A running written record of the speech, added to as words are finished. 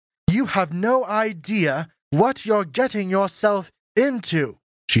You have no idea what you're getting yourself into,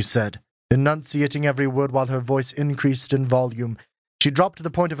 she said, enunciating every word while her voice increased in volume. She dropped the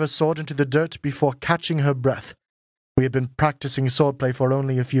point of her sword into the dirt before catching her breath. We had been practicing swordplay for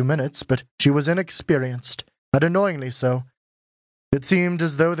only a few minutes, but she was inexperienced, and annoyingly so. It seemed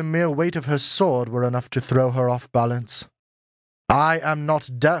as though the mere weight of her sword were enough to throw her off balance. I am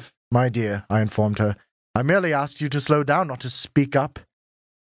not deaf, my dear, I informed her. I merely asked you to slow down, not to speak up.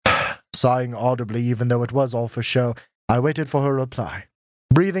 Sighing audibly, even though it was all for show, I waited for her reply.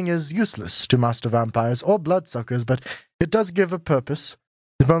 Breathing is useless to master vampires or bloodsuckers, but it does give a purpose,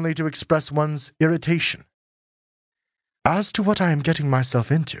 if only to express one's irritation. As to what I am getting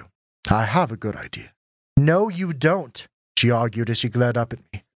myself into, I have a good idea. No, you don't, she argued as she glared up at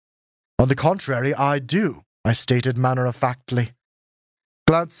me. On the contrary, I do, I stated matter-of-factly.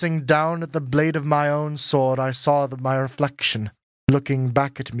 Glancing down at the blade of my own sword, I saw my reflection, looking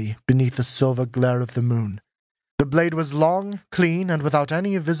back at me beneath the silver glare of the moon. The blade was long, clean, and without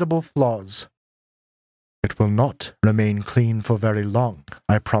any visible flaws. It will not remain clean for very long,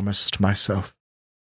 I promised myself.